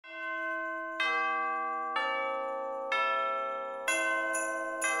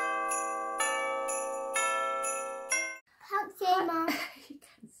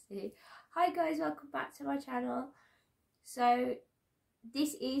Hi guys, welcome back to my channel. So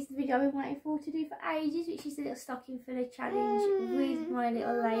this is the video I've been waiting for to do for ages, which is the little stocking filler challenge with my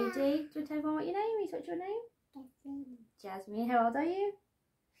little lady. Do you want to tell everyone what your name is? What's your name? Jasmine. How old are you?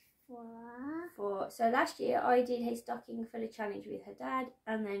 4. So last year I did a stocking filler challenge with her dad,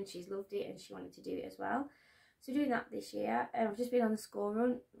 and then she's loved it and she wanted to do it as well. So doing that this year, I've just been on the school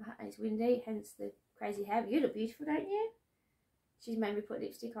run and it's windy, hence the crazy hair. But you look beautiful, don't you? She's made me put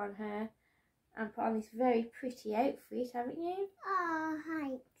lipstick on her and put on this very pretty outfit, haven't you? Oh,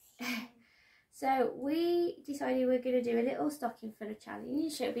 thanks. So we decided we're going to do a little stocking filler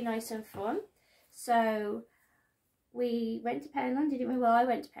challenge. It'll be nice and fun. So we went to Poundland, didn't we? Well, I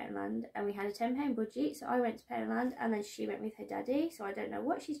went to Poundland and we had a £10 budget. So I went to Poundland and then she went with her daddy. So I don't know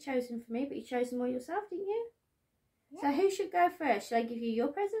what she's chosen for me, but you chose them all yourself, didn't you? Yeah. So who should go first? Should I give you your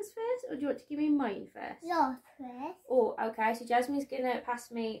presents first, or do you want to give me mine first? Yours first. Oh, okay. So Jasmine's going to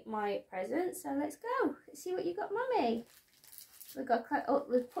pass me my presents. So let's go. Let's see what you got, Mummy. We've got, oh,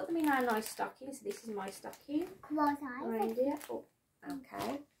 we've put them in our nice stocking. So this is my stocking. What size? Reindeer. Oh,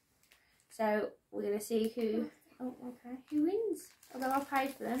 okay. So we're going to see who. Oh, okay. Who wins? Although I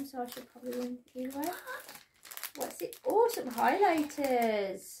paid for them, so I should probably win either way. What's it? Oh, some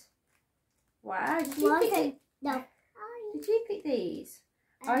highlighters. Wow. Did you pick it? No. Did you pick these?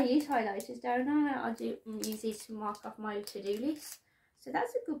 I use highlighters, don't I? I do use these to mark off my to-do list. So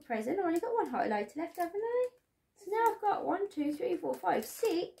that's a good present. I've only got one highlighter left, haven't I? So now I've got 1, 2, 3, 4, 5, 6.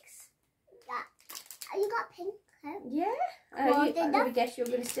 Yeah. You got pink too? Yeah. I'm going to guess you're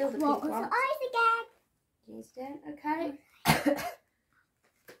going to steal the pink one. What was eyes again? Yes, then. Okay.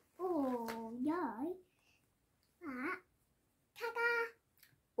 Oh, yay. Ta-da.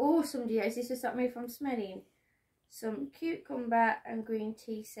 Oh, some deos. This will stop me from smelling. Some cucumber and green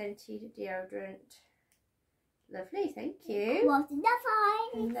tea scented deodorant. Lovely, thank you. What's in the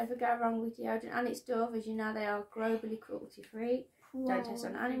fine? You never go wrong with deodorant, and it's Dove, as you know. They are globally cruelty free. Don't test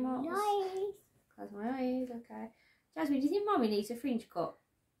on animals. Nice. Close my eyes. Okay. Jasmine, do you think Mummy needs a fringe cut?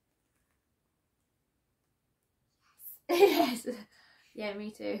 Yes. Yeah,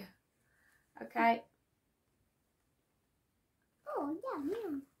 me too. Okay. Oh, yeah.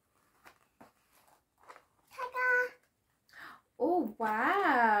 Ta-da. Oh,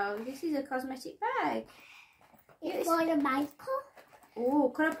 wow. This is a cosmetic bag. It's for the makeup.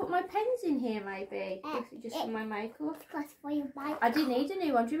 Oh, can I put my pens in here maybe? Just for my makeup. Because for your makeup. I did need a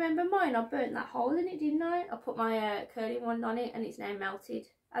new one. Do you remember mine? I burnt that hole in it, didn't I? I put my curling one on it and it's now melted,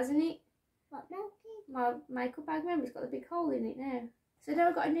 hasn't it? What melted? My makeup bag, remember, it's got a big hole in it now. So now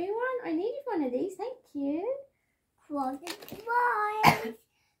I've got a new one. I needed one of these, thank you. What's it fine?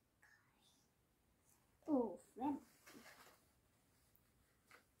 Oh, friend.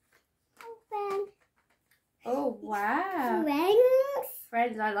 Oh, friend. Oh, wow. Friends.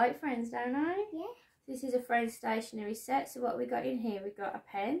 Friends, I like Friends, don't I? Yeah. This is a Friends stationery set. So what we got in here, we've got a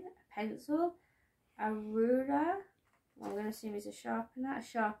pen, a pencil, a ruler, what I'm going to assume is a sharpener,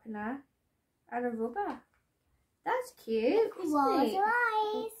 and a rubber. That's cute, isn't it?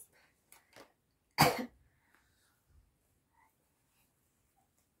 Eyes.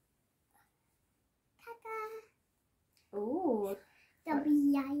 Oh.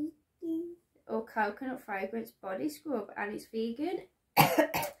 Or coconut fragrance body scrub, and it's vegan.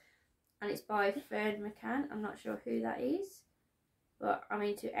 And it's by Fern McCann. I'm not sure who that is, but I'm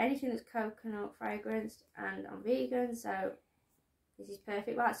into anything that's coconut fragranced, and I'm vegan, so this is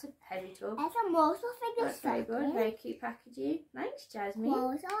perfect. Well, that's a heavy tub. There's a morsel for That's very good. Very cute packaging. Thanks,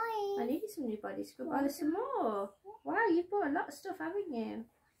 Jasmine. I needed some new body scrub. Oh, there's some more. Wow, you've bought a lot of stuff, haven't you?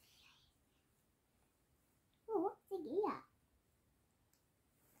 Oh, what's in here?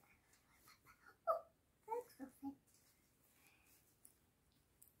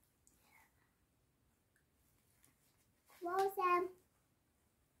 Close them.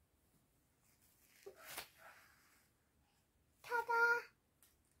 Ta-da!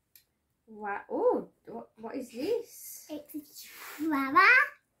 Wow. Oh, what is this? It's a flower.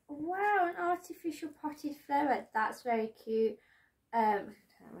 Wow, an artificial potted flower. That's very cute. Let me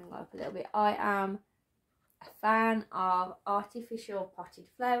ring up a little bit. I am a fan of artificial potted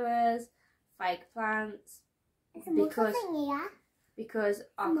flowers, fake plants. It's a because thing here. Because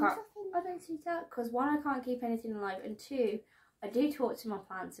I can't. I don't see that. Because one, I can't keep anything alive, and two, I do talk to my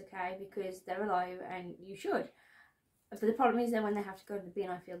plants, okay, because they're alive and you should. But the problem is then when they have to go to the bin,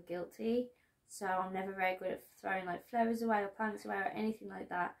 I feel guilty. So I'm never very good at throwing like flowers away or plants away or anything like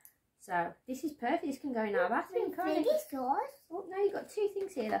that. So this is perfect. This can go in our bathroom, can't it? Oh no, you've got 2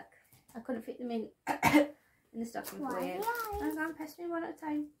 things here. Look, I couldn't fit them in in the stocking for you. Hang on, pass me one at a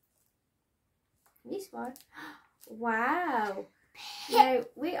time. This one. Wow. No,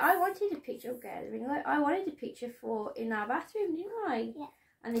 I wanted a picture of gathering. Like, I wanted a picture for in our bathroom, didn't I? Yeah.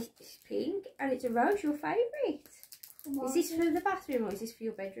 And it's pink, and it's a rose. Your favourite. Is this for the bathroom or is this for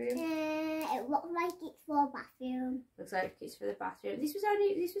your bedroom? It looks like it's for bathroom. Looks like it's for the bathroom. This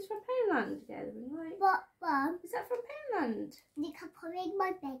was from Poundland gathering, right? But Is that from Poundland? you can put it in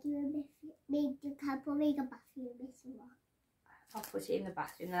my bedroom if you can put it in the bathroom if you want. I'll put it in the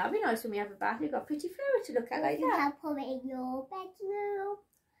bathroom. That'll be nice when we have a bath. We've got a pretty flower to look at like You that. can put it in your bedroom.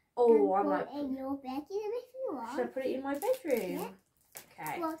 Oh, I put might. it in your bedroom if you want. Should I put it in my bedroom? Yeah.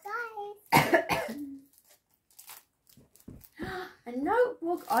 Okay. Well, guys. A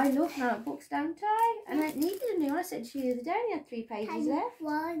notebook. I love notebooks, don't I? And I needed a new one. I said to you the other day, I only had 3 pages left.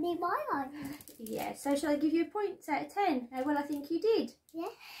 Well, I need my one. Yeah, so shall I give you points out of 10? How well I think you did? Yeah.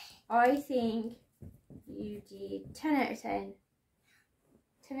 I think you did 10 out of 10.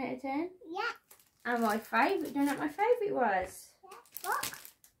 10 out of 10? Yeah. And my favourite, do you know what my favourite was? Yeah. What?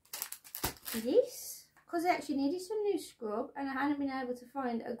 This. Because I actually needed some new scrub and I hadn't been able to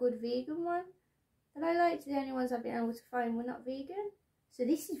find a good vegan one. That I liked, the only ones I've been able to find were not vegan. So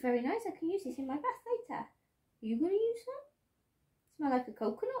this is very nice. I can use this in my bath later. Are you going to use some? Smell like a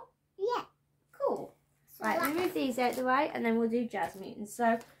coconut? Yeah. Cool. So Right, let me move these out the way and then we'll do Jasmine.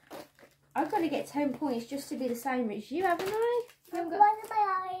 So I've got to get 10 points just to be the same as you, haven't I? You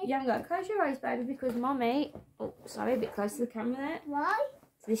haven't got to close your eyes, baby, because Mommy... Oh, sorry, a bit close to the camera there. Why?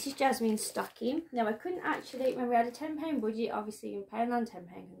 So this is Jasmine's stocking. Now, I couldn't actually... When we had a £10 budget, obviously in Poundland, £10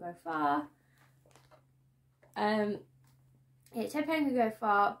 can go far. Yeah, £10 can go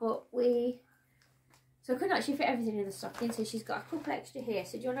far, but so I couldn't actually fit everything in the stocking, so she's got a couple extra here.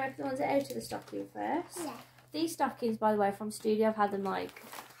 So do you want to open the ones that are out of the stocking first? Yeah. These stockings, by the way, from Studio, I've had them like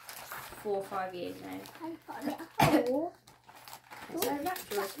 4 or 5 years now. I put a little hole. Is there a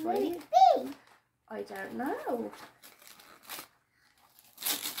mattress for Really you? big. I don't know.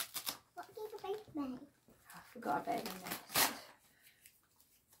 What do you think, May? I forgot about them next.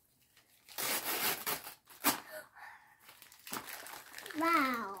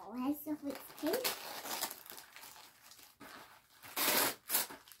 Wow, has something pink.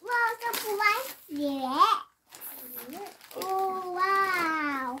 Wow, some bracelet. Oh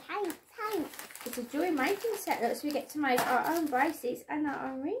wow, thanks. It's a jewelry making set, look, so we get to make our own bracelets and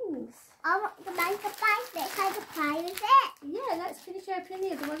our own rings. I want to make a bracelet. Can I play with it? Yeah, let's finish opening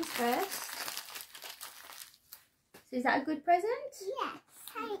the other ones first. So is that a good present? Yes,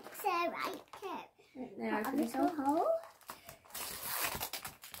 thanks. Right, Now put open a this little up. hole.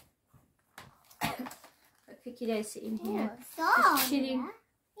 Got Cookie in here. Oh, Just chilling.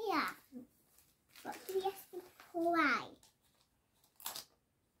 Yeah. What do you have to play?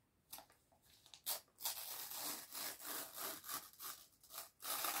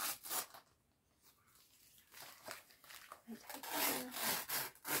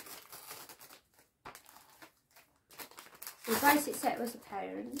 The bracelet set was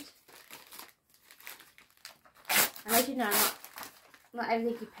 £1. And as you know, not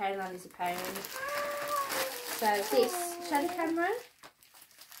everything you pay on is £1. So this, show the camera.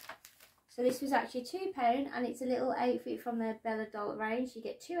 So this was actually £2 and it's a little outfit from the Bella Doll range. You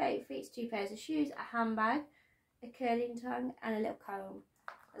get 2 outfits, 2 pairs of shoes, a handbag, a curling tongue and a little comb.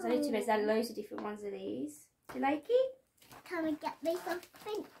 There's only 2 pairs, there are loads of different ones of these. Do you like it? Can we get me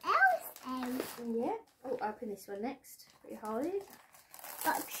something else out? Yeah. Oh, open this one next. Put your hold it.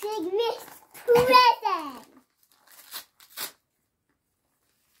 Got this present.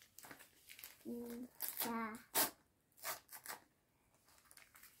 Yeah.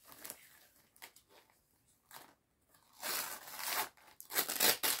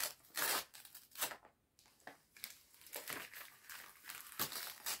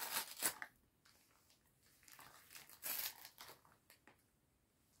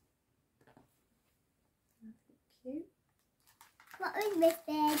 Cute. What was this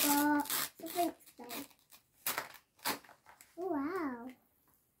there? Got something special. Oh wow.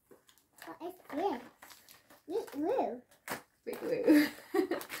 What is this? Neat glue. Big glue.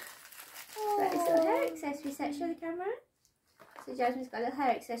 That is a hair accessory set. Show the camera. So Jasmine's got a little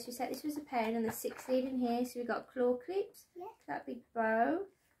hair accessory set. This was £1 and there's 6 lead in here. So we've got claw clips, Yeah. that big bow,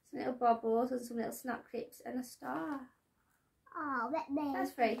 some little bobbles and some little snap clips and a star. Oh,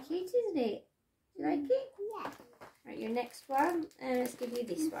 That's very cute, isn't it? Do you like it? Yeah. Right, your next one. And let's give you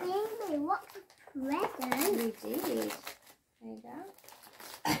this one. Baby, what's a present? We did. There you go.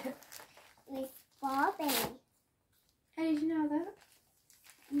 Miss Barbie. How did you know that?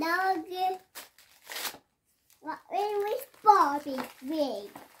 No good. What is Miss Barbie ring?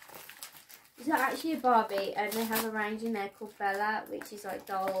 It's not actually a Barbie, and they have a range in there called Bella, which is like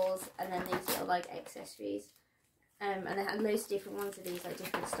dolls, and then these little like accessories. And they had loads of different ones of these, like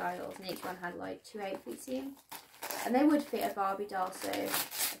different styles, and each one had like 2 outfits in. And they would fit a Barbie doll, so a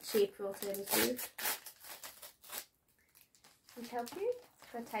cheaper alternative. Can I help you?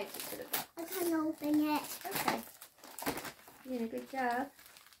 I'll take it to the box. I can't open it. Okay. You're doing a good job.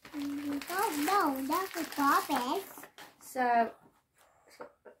 Oh no, that's a Barbie. So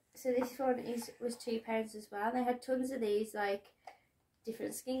this one was £2 as well. They had tons of these, like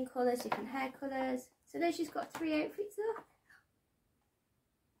different skin colours, different hair colours. So now she's got 3 outfits up.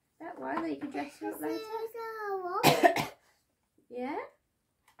 That one that you can dress her up later. Yeah?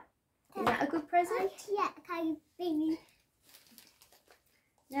 Is that a good present? Yeah, can you bring?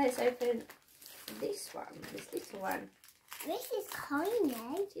 Now let's open this one, this little one. This is tiny.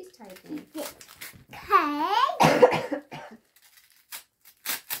 It is tiny. Okay.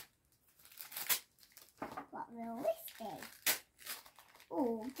 What will this be?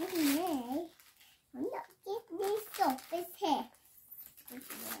 Oh, give me. I'm not getting this stuff. It's here.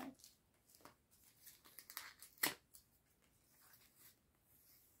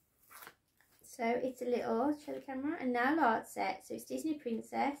 So it's a little, show the camera, a nail art set. So it's Disney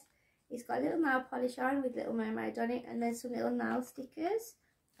Princess. It's got a little nail polish on with Little Mermaid on it, and then some little nail stickers.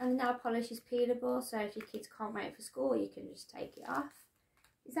 And the nail polish is peelable, so if your kids can't wait for school, you can just take it off.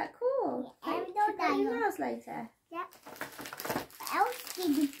 Is that cool? Yeah, Should we paint your nails later? Yeah. What else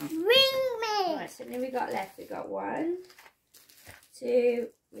did you bring me? Right, so now we got left. We got 1, 2,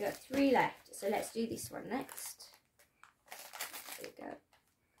 we got 3 left. So let's do this one next. There we go.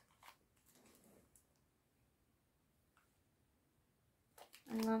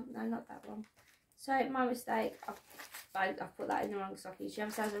 Hang on, no, not that one. So my mistake. I put that in the wrong stocking. She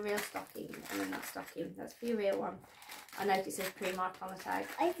obviously has a real stocking and then that stocking. That's for your real one. I noticed it says Primark on the tag.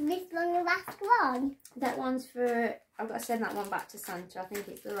 Is this one the last one? That one's for. I've got to send that one back to Santa. I think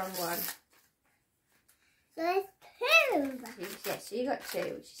it's the wrong one. So there's 2. Yes, so you got 2,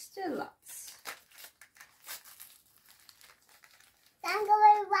 which is still lots. I'm going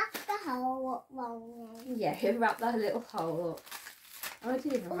to wrap the hole up wrong. Yeah, wrap that little hole up. Oh, I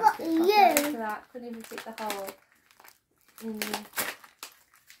didn't even What wrap it properly you? for that. Couldn't even fit the hole.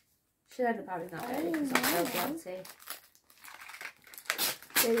 Should end up having that ready because I'm so fancy.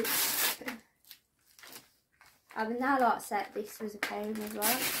 So, the nail art set, this was £1 as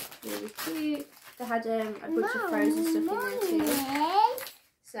well. Really cute. They had a bunch of frozen stuff in there too.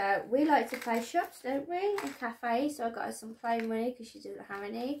 So we like to play shops, don't we? And cafes. So I got her some play money because she doesn't have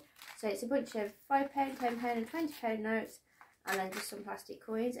any. So it's a bunch of £5, £10 and £20 notes. And then just some plastic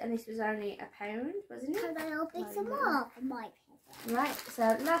coins, and this was only £1, wasn't it? Can I open some more for my present? Right,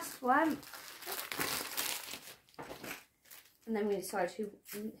 so last one. And then we decide who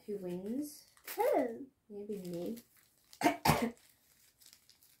wins. Who? Maybe me.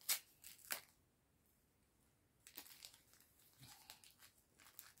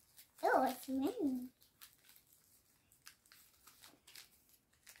 Oh, it's me.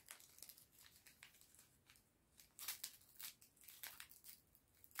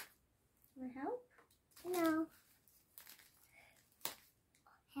 Can I help? No.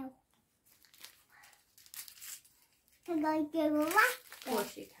 Help. Can I go wrap Of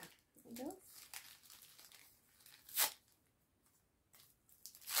course you can.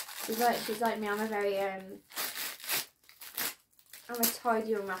 She's like me. I'm a very I'm a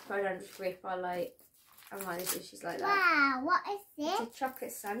tidy unwrapper. I don't just rip. I'm like this, and she's like that. Wow, what is It's this? a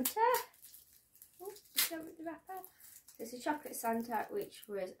chocolate Santa. Oh, just show it the wrapper. So it's a chocolate Santa, which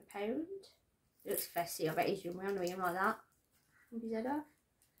was £1. It looks fussy. I bet he's yummy. I'm gonna eat him like that. Rub his head off.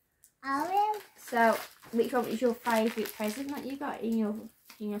 I will. So, which one was your favourite present that you got in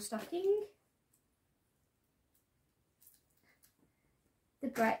your stocking?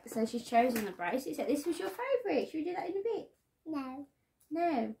 So she's chosen the bracelet. So this was your favourite. Should we do that in a bit? No.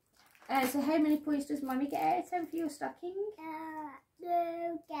 No. So how many points does Mummy get out of 10 for your stocking?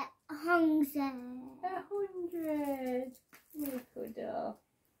 No, get 100. 100. Look good doll.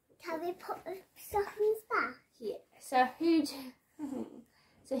 Can we put the stockings back? Yeah. So who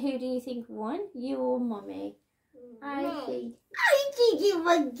do you think won? You or Mummy? I think it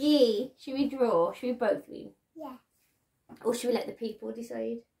was you. Should we draw? Should we both win? Yeah. Or should we let the people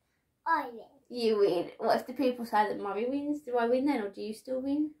decide? I win. You win. What if the people say that Mummy wins? Do I win then, or do you still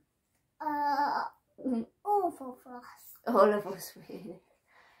win? Awful for us. All of us win.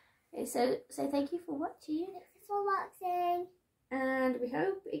 Okay, so thank you for watching. Thanks for watching. And we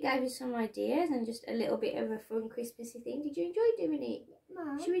hope it gave you some ideas and just a little bit of a fun Christmassy thing. Did you enjoy doing it?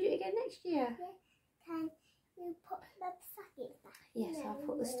 Mum, Should we do it again next year? can you put the stockings back? Yes, I'll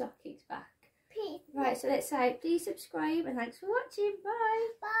put the stockings back. Please. Right, so let's say please subscribe and thanks for watching. Bye.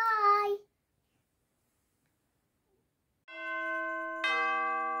 Bye.